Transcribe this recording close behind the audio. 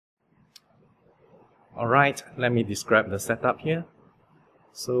Alright, let me describe the setup here.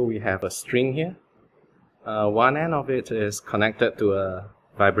 So we have a string here. One end of it is connected to a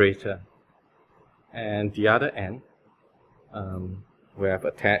vibrator, and the other end we have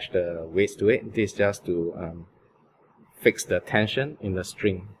attached the weights to it. This is just to fix the tension in the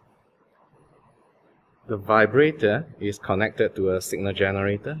string. The vibrator is connected to a signal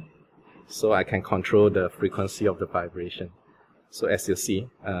generator, so I can control the frequency of the vibration. So as you see,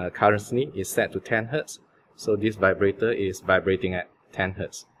 currently it's set to 10 Hz, so this vibrator is vibrating at 10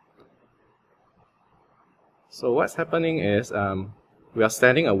 Hz. So what's happening is we are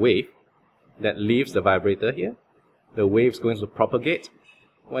sending a wave that leaves the vibrator here. The wave is going to propagate.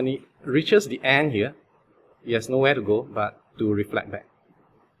 When it reaches the end here, it has nowhere to go but to reflect back.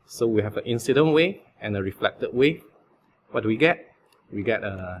 So we have an incident wave and a reflected wave. What do we get? We get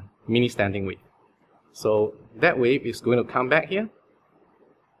a mini standing wave. So that wave is going to come back here,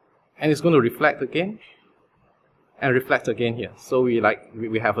 and it's going to reflect again, and reflect again here. So we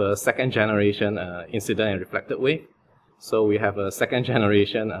have a second generation incident and reflected wave. So we have a second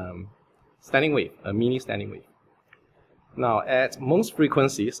generation standing wave, a mini standing wave. Now at most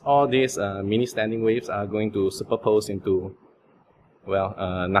frequencies, all these mini standing waves are going to superpose into, well,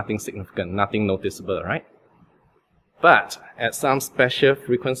 nothing significant, nothing noticeable, right? But at some special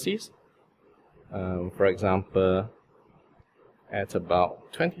frequencies, for example, at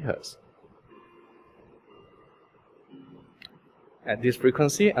about 20 Hz. At this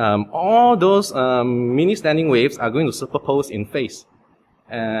frequency, all those mini standing waves are going to superpose in phase,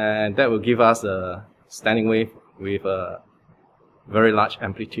 and that will give us a standing wave with a very large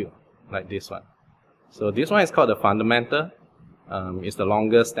amplitude, like this one. So this one is called the fundamental. It's the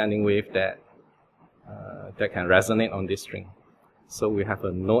longest standing wave that can resonate on this string. So we have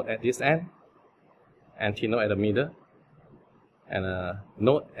a note at this end, antinode at the middle, and a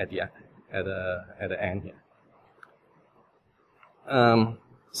note at the end here.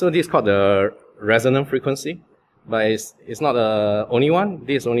 So this is called the resonant frequency, but it's not the only one.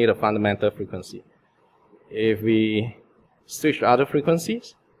 This is only the fundamental frequency. If we switch to other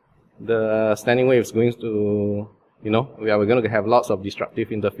frequencies, the standing wave is going to, we're going to have lots of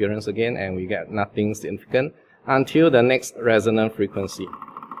destructive interference again, and we get nothing significant until the next resonant frequency,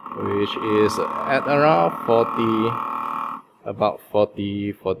 which is at around 40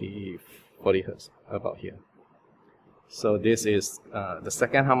 Hz, about here. So this is the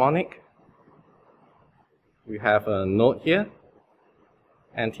second harmonic. We have a note here,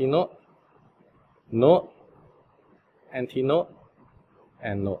 antinode, note, antinode,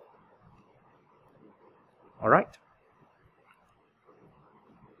 and note. Alright.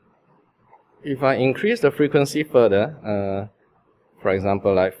 If I increase the frequency further, for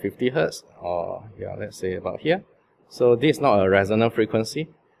example like 50 Hz, or let's say about here. So this is not a resonant frequency.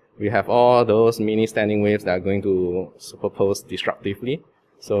 We have all those mini standing waves that are going to superpose destructively,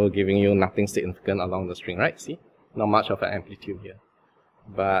 so giving you nothing significant along the string, right? See? Not much of an amplitude here.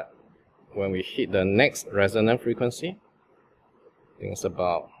 But when we hit the next resonant frequency, I think it's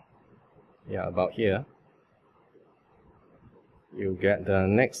about here, you get the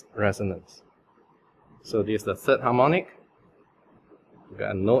next resonance. So this is the third harmonic. You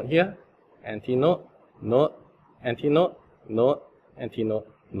got a note here, antinode, note, antinode, note, antinode,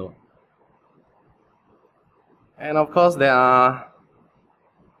 note. And of course there are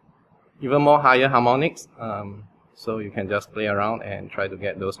even more higher harmonics, so you can just play around and try to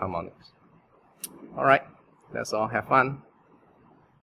get those harmonics. Alright, that's all. Have fun.